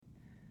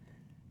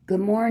Good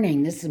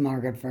morning. This is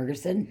Margaret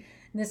Ferguson.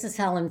 This is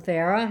Helen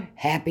Farah.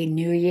 Happy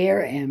New Year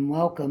and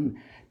welcome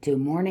to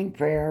morning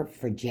prayer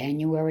for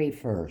January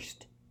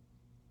 1st.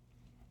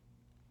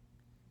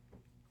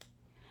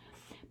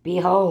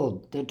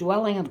 Behold, the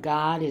dwelling of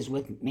God is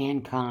with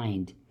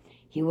mankind.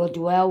 He will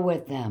dwell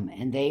with them,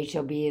 and they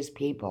shall be his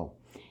people,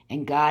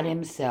 and God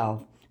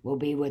himself will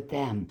be with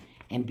them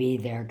and be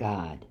their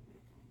God.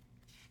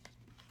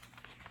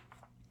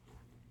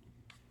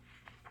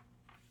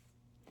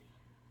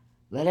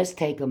 Let us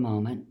take a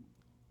moment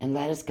and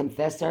let us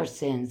confess our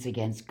sins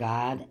against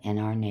God and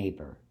our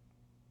neighbor.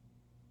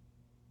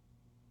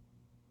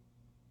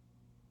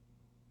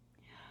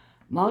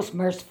 Most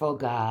merciful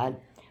God,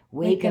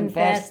 we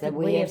confess that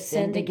we have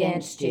sinned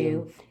against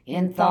you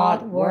in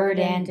thought, word,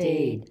 and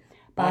deed,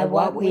 by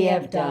what we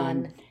have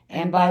done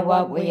and by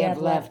what we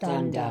have left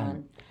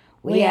undone.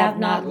 We have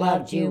not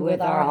loved you with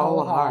our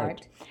whole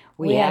heart.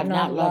 We have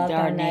not loved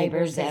our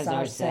neighbors as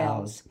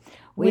ourselves.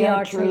 We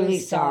are truly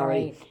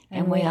sorry,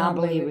 and we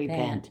humbly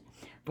repent.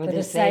 For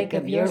the sake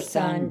of your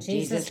Son,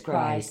 Jesus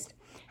Christ,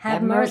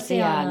 have mercy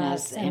on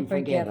us and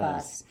forgive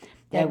us,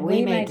 that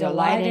we may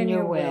delight in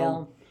your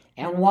will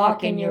and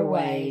walk in your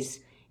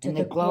ways, to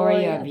the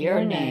glory of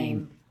your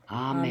name.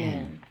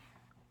 Amen.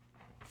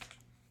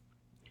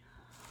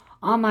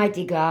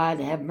 Almighty God,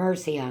 have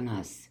mercy on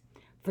us.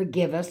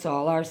 Forgive us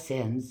all our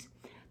sins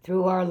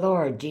through our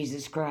Lord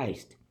Jesus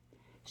Christ.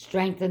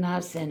 Strengthen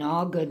us in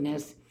all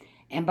goodness,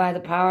 and by the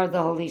power of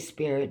the Holy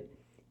Spirit,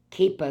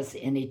 keep us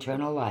in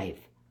eternal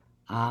life.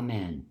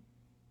 Amen.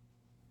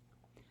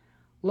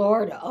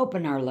 Lord,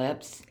 open our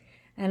lips,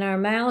 and our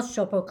mouths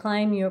shall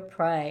proclaim your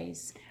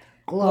praise.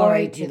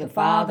 Glory to the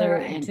Father,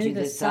 and to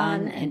the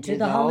Son, and to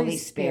the Holy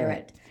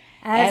Spirit,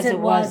 as it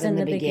was in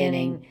the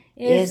beginning,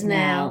 is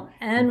now,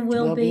 and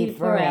will be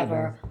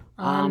forever.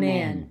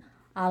 Amen.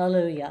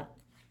 Alleluia.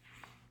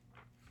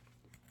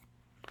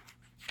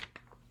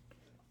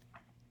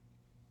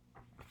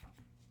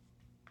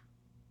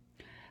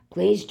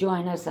 Please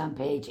join us on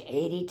page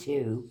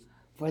 82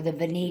 for the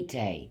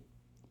Venite.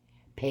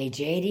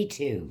 Page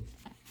 82.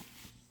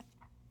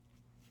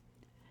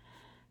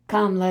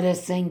 Come, let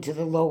us sing to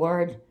the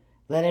Lord.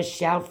 Let us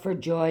shout for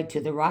joy to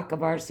the rock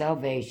of our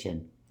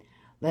salvation.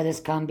 Let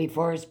us come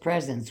before his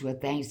presence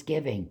with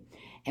thanksgiving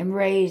and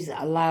raise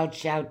a loud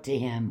shout to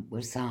him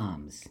with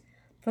psalms.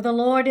 For the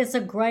Lord is a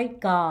great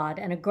God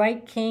and a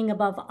great King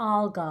above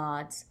all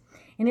gods.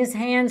 In his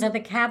hands are the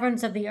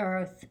caverns of the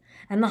earth,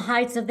 and the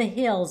heights of the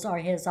hills are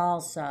his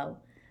also.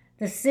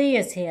 The sea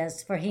is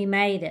his, for he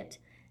made it,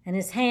 and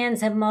his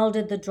hands have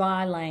molded the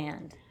dry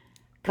land.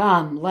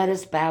 Come, let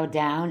us bow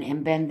down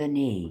and bend the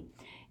knee,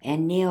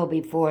 and kneel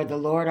before the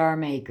Lord our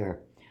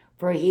Maker,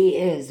 for he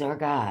is our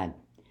God,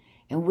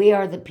 and we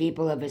are the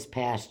people of his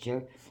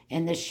pasture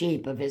and the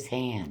sheep of his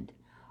hand.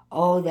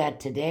 Oh, that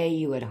today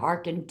you would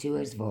hearken to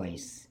his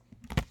voice.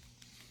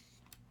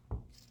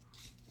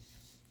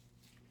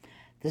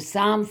 The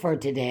psalm for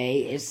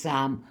today is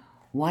Psalm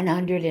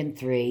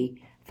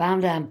 103,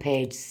 found on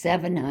page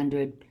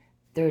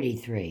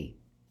 733.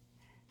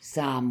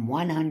 Psalm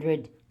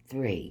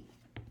 103.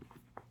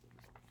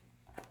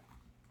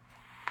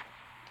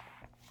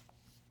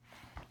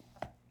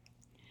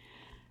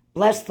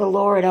 Bless the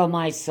Lord, O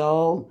my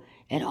soul,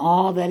 and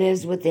all that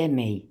is within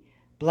me.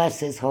 Bless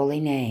his holy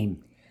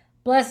name.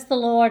 Bless the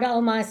Lord,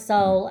 O my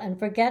soul, and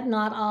forget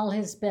not all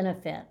his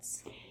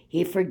benefits.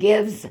 He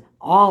forgives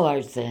all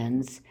our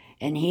sins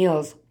and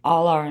heals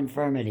all our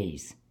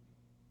infirmities.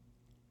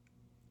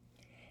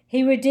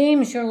 He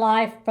redeems your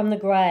life from the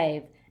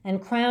grave and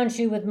crowns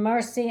you with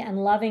mercy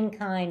and loving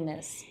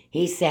kindness.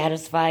 He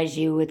satisfies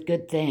you with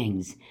good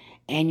things,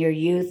 and your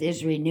youth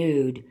is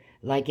renewed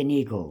like an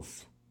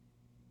eagle's.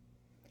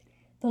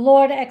 The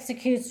Lord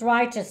executes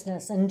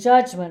righteousness and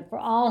judgment for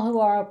all who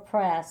are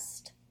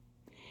oppressed.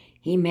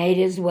 He made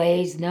his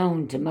ways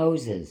known to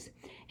Moses,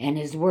 and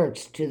his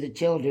works to the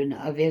children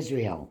of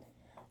Israel.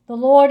 The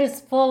Lord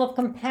is full of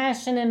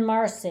compassion and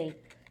mercy,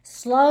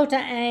 slow to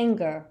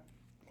anger,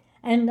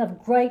 and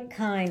of great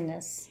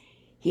kindness.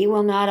 He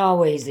will not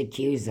always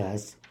accuse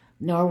us,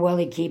 nor will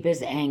he keep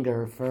his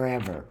anger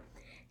forever.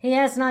 He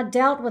has not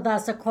dealt with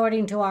us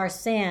according to our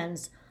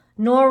sins,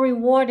 nor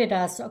rewarded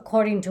us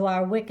according to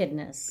our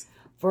wickedness.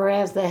 For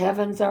as the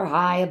heavens are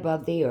high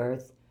above the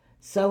earth,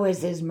 so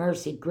is his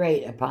mercy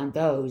great upon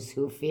those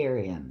who fear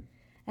him.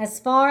 As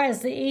far as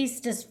the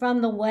east is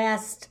from the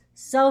west,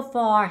 so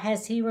far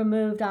has he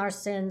removed our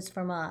sins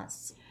from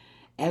us.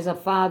 As a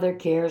father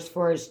cares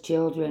for his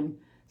children,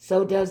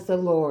 so does the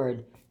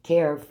Lord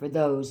care for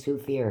those who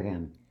fear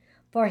him.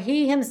 For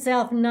he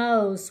himself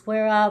knows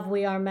whereof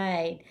we are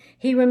made.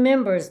 He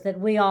remembers that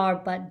we are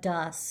but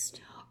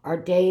dust. Our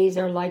days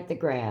are like the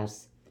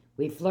grass.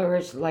 We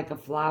flourish like a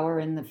flower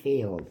in the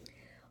field.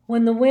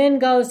 When the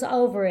wind goes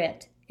over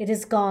it, it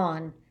is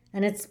gone,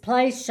 and its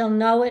place shall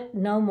know it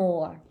no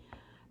more.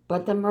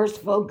 But the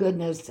merciful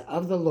goodness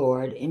of the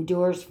Lord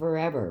endures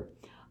forever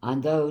on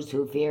those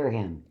who fear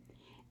him,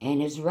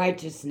 and his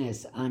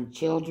righteousness on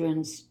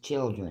children's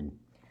children.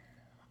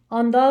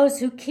 On those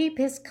who keep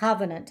his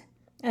covenant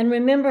and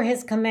remember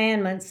his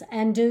commandments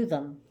and do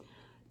them.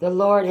 The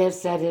Lord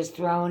has set his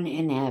throne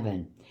in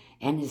heaven,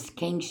 and his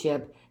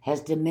kingship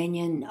has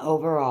dominion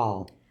over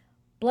all.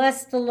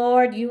 Bless the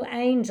Lord, you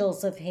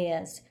angels of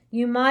his,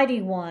 you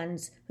mighty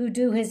ones who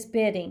do his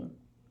bidding,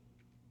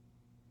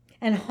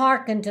 and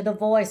hearken to the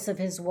voice of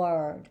his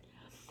word.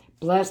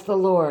 Bless the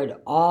Lord,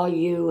 all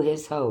you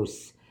his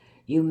hosts,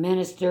 you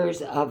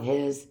ministers of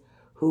his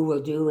who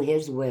will do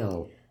his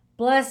will.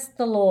 Bless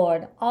the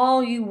Lord,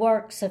 all you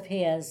works of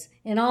his,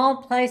 in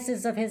all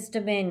places of his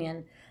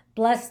dominion.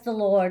 Bless the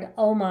Lord,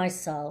 O my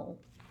soul.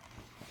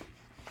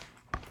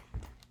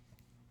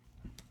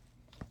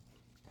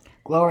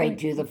 Glory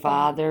to the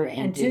Father,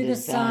 and to the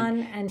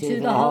Son, and to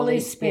the Holy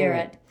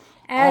Spirit,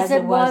 as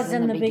it was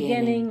in the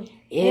beginning,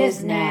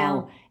 is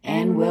now,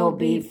 and will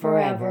be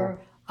forever.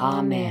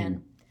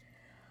 Amen.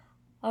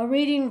 A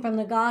reading from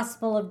the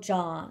Gospel of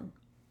John.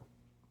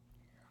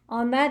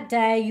 On that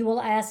day you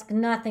will ask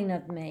nothing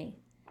of me.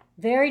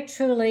 Very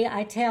truly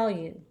I tell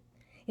you,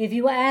 if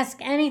you ask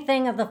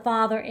anything of the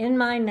Father in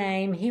my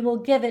name, he will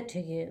give it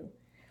to you.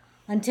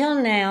 Until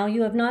now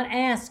you have not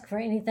asked for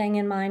anything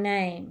in my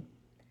name.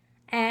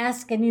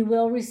 Ask and you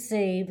will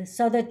receive,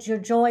 so that your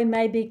joy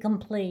may be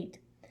complete.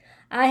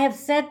 I have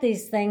said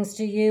these things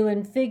to you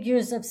in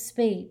figures of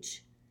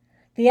speech.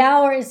 The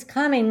hour is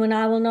coming when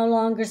I will no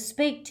longer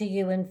speak to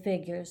you in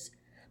figures,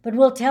 but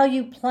will tell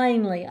you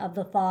plainly of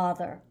the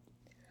Father.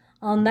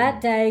 On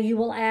that day you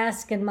will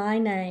ask in my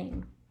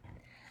name.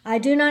 I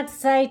do not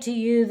say to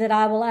you that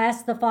I will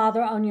ask the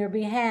Father on your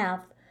behalf,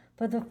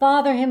 for the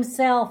Father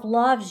himself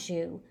loves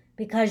you,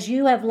 because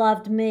you have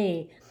loved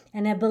me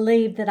and have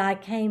believed that I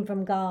came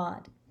from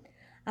God.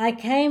 I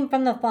came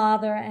from the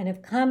Father and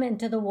have come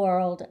into the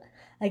world.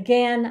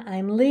 Again, I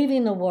am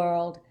leaving the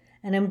world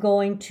and am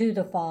going to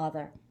the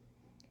Father.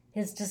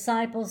 His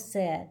disciples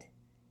said,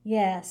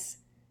 Yes,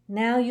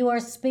 now you are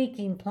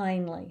speaking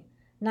plainly,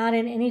 not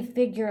in any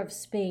figure of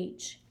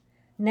speech.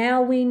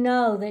 Now we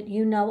know that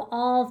you know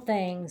all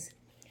things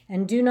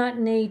and do not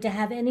need to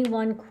have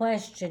anyone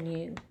question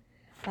you.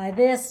 By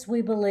this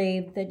we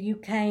believe that you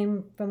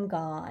came from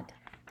God.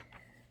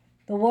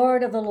 The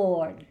word of the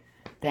Lord.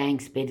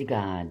 Thanks be to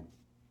God.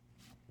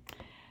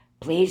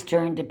 Please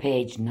turn to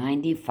page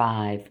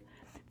 95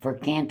 for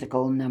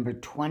Canticle number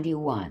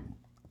 21.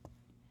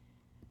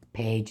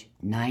 Page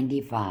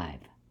 95.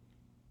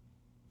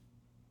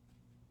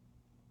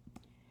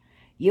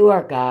 You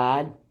are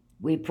God,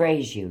 we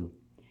praise you.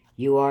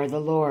 You are the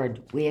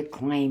Lord, we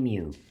acclaim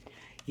you.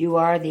 You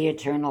are the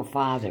eternal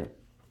Father.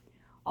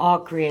 All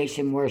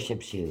creation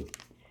worships you.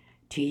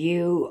 To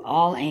you,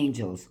 all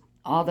angels,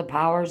 all the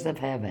powers of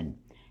heaven,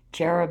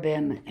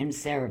 cherubim and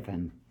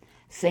seraphim,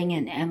 sing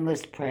in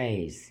endless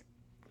praise.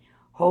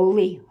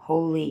 Holy,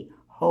 holy,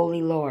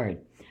 holy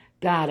Lord,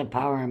 God of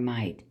power and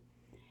might.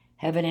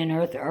 Heaven and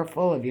earth are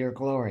full of your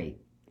glory.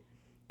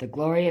 The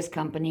glorious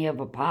company of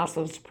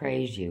apostles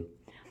praise you.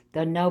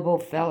 The noble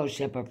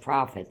fellowship of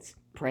prophets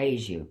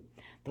praise you.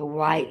 The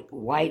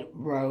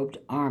white-robed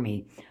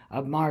army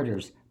of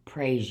martyrs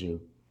praise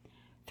you.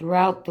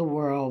 Throughout the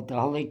world,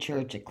 the Holy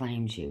Church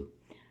acclaims you.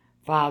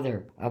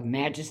 Father of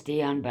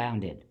majesty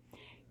unbounded,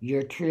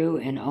 your true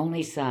and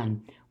only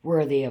Son,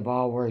 worthy of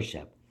all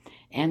worship,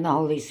 and the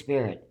Holy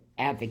Spirit,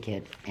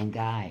 advocate and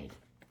guide.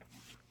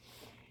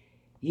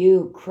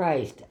 You,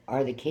 Christ,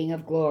 are the King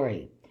of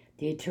glory,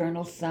 the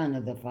eternal Son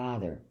of the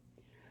Father.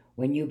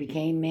 When you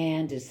became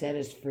man to set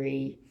us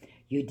free,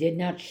 you did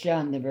not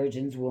shun the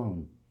Virgin's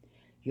womb.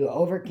 You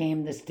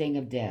overcame the sting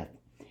of death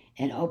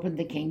and opened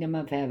the kingdom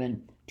of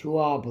heaven to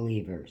all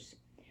believers.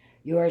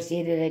 You are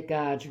seated at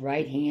God's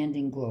right hand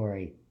in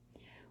glory.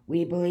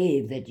 We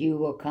believe that you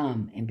will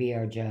come and be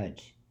our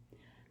judge.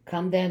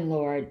 Come then,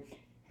 Lord,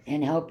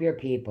 and help your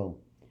people,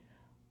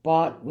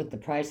 bought with the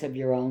price of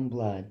your own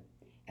blood,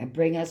 and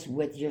bring us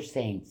with your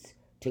saints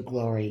to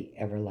glory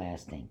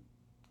everlasting.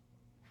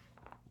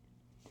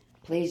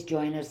 Please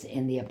join us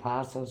in the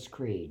Apostles'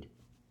 Creed.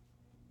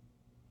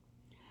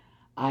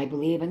 I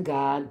believe in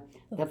God,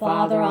 the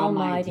Father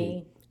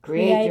Almighty,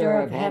 creator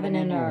of heaven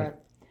and earth.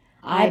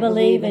 I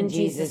believe in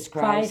Jesus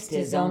Christ,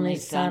 his only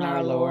Son,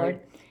 our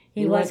Lord.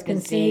 He was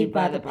conceived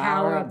by the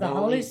power of the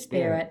Holy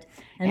Spirit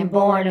and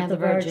born of the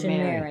Virgin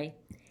Mary.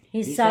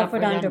 He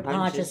suffered under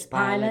Pontius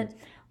Pilate,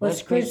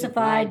 was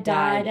crucified,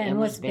 died, and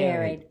was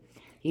buried.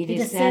 He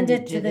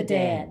descended to the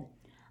dead.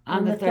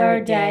 On the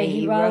third day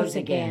he rose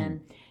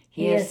again.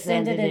 He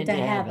ascended into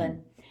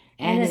heaven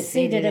and is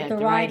seated at the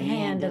right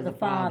hand of the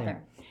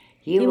Father.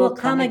 He will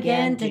come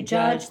again to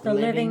judge the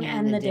living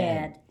and the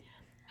dead.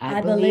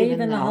 I believe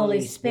in the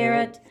Holy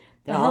Spirit,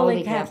 the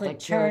Holy Catholic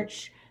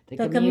Church,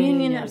 the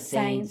communion of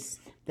saints,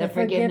 the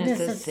forgiveness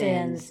of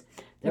sins,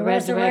 the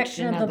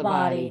resurrection of the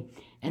body,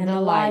 and the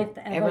life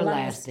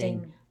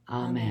everlasting.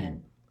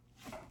 Amen.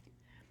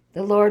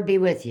 The Lord be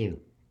with you.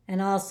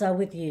 And also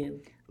with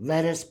you.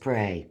 Let us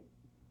pray.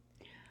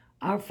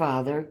 Our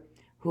Father,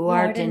 who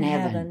art in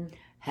heaven,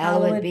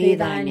 hallowed be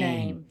thy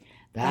name.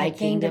 Thy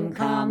kingdom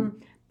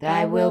come,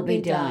 thy will be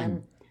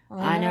done,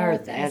 on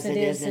earth as it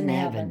is in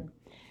heaven.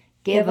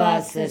 Give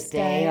us this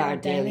day our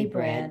daily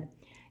bread,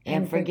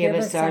 and forgive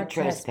us our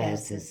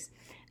trespasses,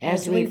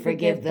 as we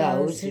forgive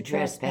those who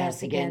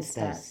trespass against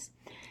us.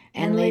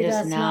 And lead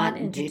us not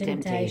into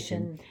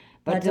temptation,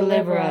 but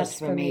deliver us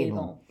from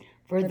evil.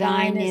 For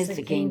thine is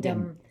the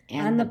kingdom,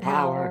 and the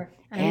power,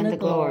 and the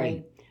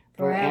glory,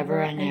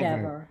 forever and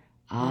ever.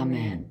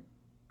 Amen.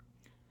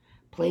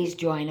 Please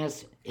join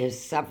us is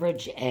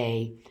Suffrage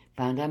A,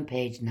 found on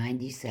page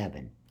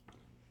 97.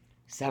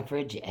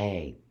 Suffrage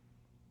A.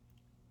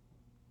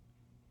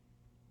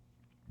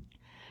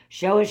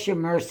 Show us your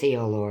mercy,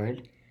 O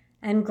Lord,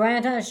 and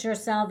grant us your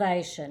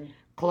salvation.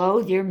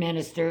 Clothe your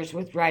ministers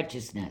with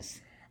righteousness.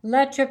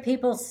 Let your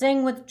people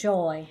sing with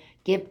joy.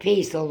 Give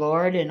peace, O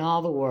Lord, in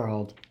all the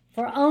world.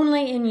 For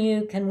only in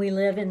you can we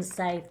live in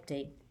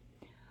safety.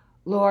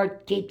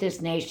 Lord, keep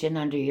this nation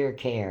under your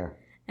care.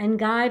 And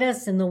guide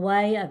us in the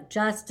way of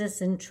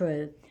justice and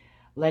truth.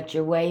 Let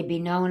your way be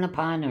known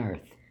upon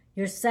earth.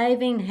 Your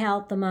saving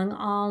health among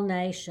all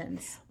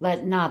nations.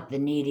 Let not the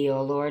needy,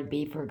 O Lord,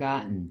 be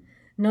forgotten.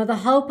 Nor the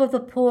hope of the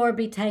poor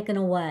be taken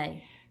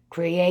away.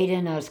 Create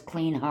in us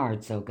clean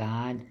hearts, O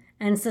God.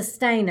 And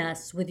sustain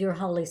us with your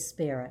Holy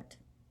Spirit.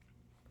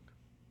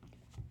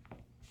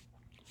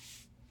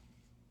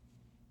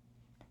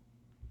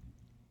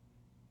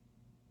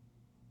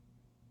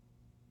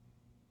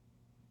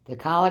 The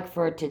collect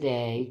for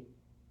today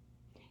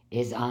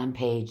is on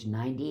page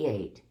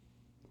 98,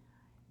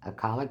 a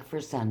collect for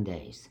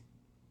Sundays.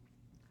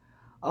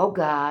 O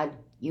God,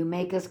 you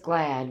make us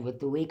glad with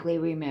the weekly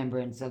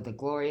remembrance of the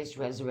glorious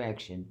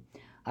resurrection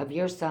of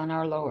your Son,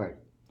 our Lord.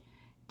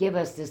 Give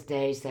us this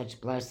day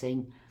such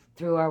blessing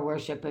through our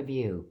worship of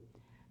you,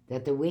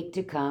 that the week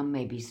to come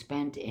may be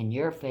spent in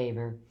your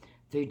favor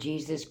through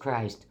Jesus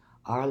Christ,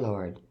 our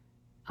Lord.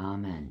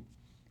 Amen.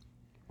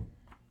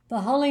 The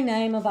holy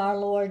name of our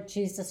Lord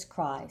Jesus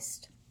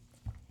Christ.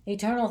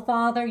 Eternal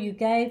Father, you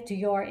gave to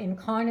your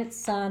incarnate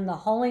Son the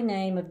holy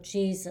name of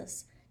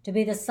Jesus to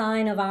be the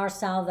sign of our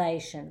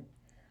salvation.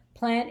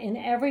 Plant in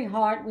every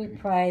heart, we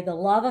pray, the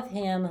love of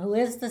him who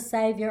is the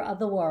Savior of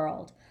the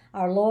world,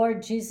 our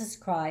Lord Jesus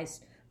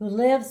Christ, who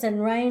lives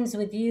and reigns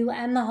with you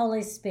and the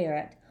Holy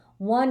Spirit,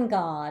 one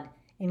God,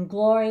 in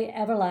glory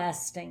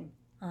everlasting.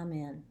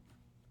 Amen.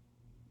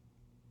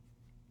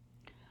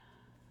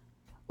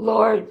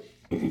 Lord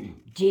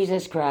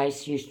Jesus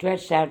Christ, you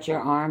stretched out your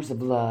arms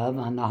of love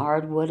on the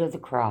hard wood of the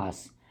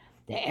cross,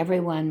 that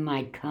everyone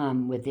might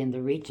come within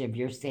the reach of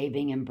your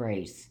saving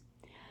embrace.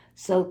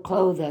 So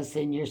clothe us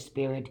in your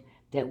Spirit,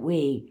 that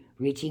we,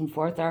 reaching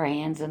forth our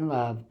hands in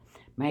love,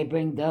 may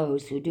bring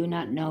those who do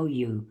not know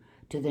you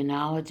to the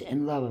knowledge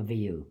and love of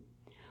you,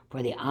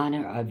 for the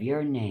honor of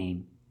your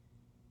name.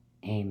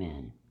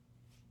 Amen.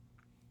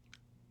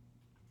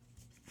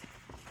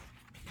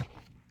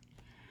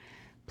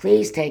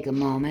 Please take a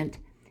moment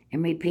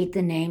and repeat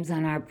the names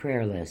on our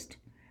prayer list.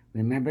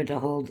 Remember to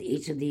hold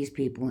each of these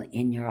people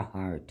in your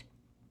heart.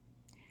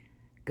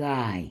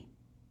 Guy,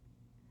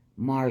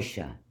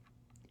 Marcia,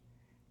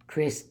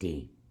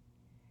 Christy,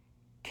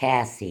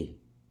 Cassie,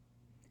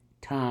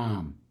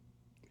 Tom,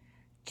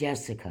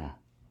 Jessica,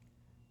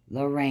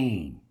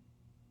 Lorraine,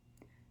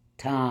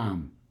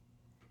 Tom,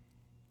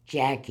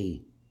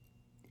 Jackie,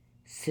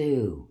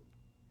 Sue,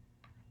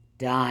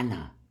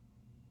 Donna,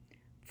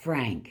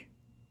 Frank,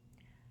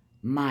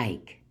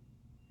 Mike,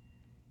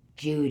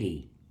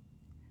 Judy,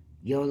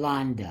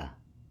 Yolanda,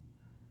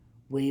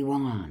 Wee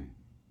Wan.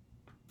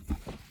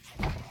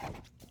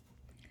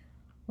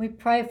 We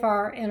pray for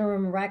our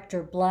interim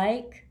rector,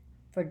 Blake,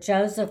 for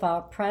Joseph,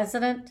 our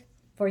president,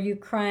 for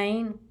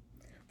Ukraine,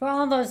 for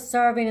all those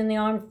serving in the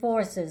armed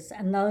forces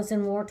and those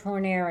in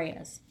war-torn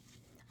areas,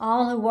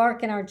 all who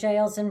work in our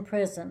jails and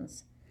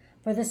prisons,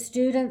 for the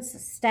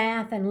students,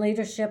 staff, and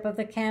leadership of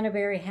the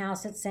Canterbury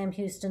House at Sam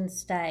Houston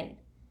State.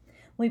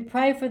 We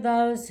pray for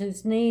those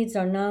whose needs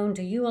are known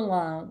to you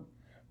alone,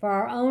 for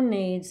our own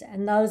needs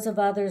and those of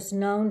others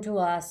known to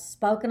us,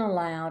 spoken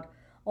aloud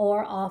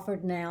or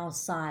offered now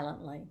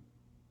silently.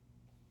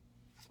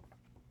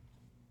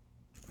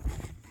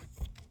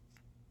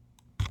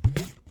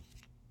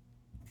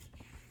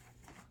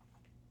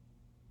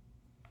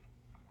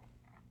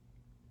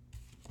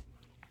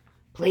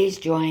 Please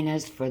join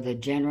us for the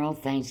general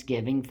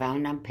thanksgiving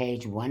found on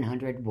page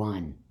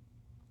 101.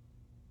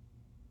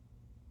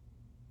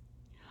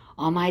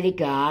 Almighty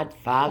God,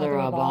 Father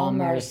of all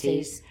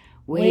mercies,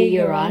 we,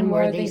 your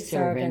unworthy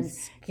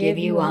servants, give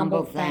you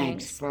humble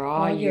thanks for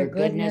all your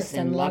goodness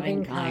and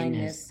loving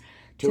kindness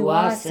to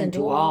us and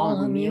to all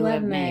whom you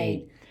have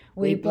made.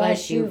 We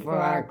bless you for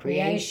our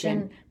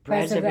creation,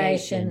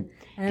 preservation,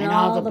 and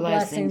all the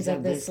blessings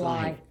of this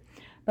life,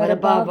 but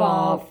above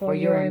all for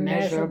your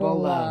immeasurable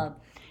love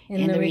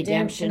in the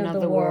redemption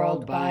of the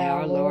world by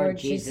our Lord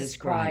Jesus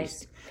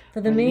Christ,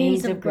 for the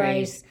means of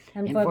grace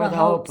and for the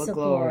hopes of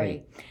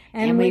glory.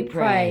 And we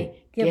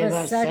pray, give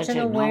us such an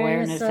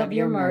awareness of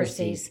your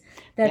mercies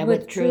that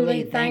with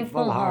truly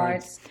thankful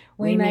hearts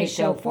we may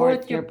show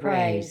forth your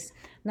praise,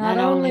 not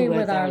only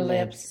with our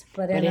lips,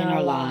 but in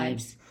our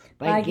lives,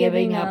 by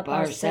giving up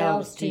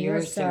ourselves to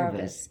your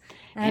service,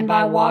 and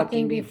by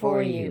walking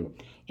before you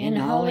in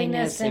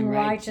holiness and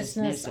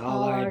righteousness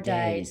all our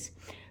days.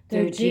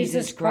 Through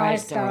Jesus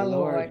Christ our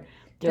Lord,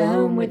 to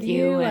whom with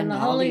you and the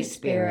Holy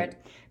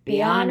Spirit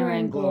be honor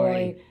and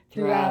glory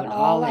throughout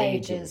all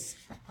ages.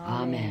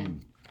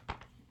 Amen.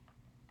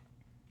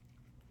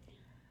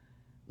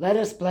 Let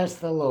us bless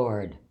the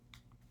Lord.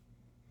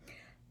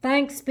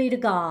 Thanks be to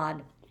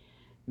God.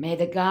 May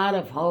the God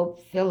of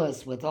hope fill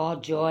us with all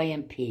joy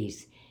and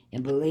peace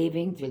in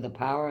believing through the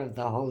power of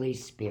the Holy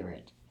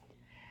Spirit.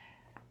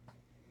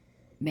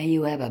 May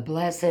you have a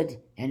blessed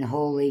and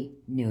holy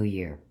New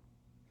Year.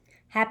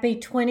 Happy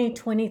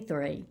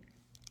 2023.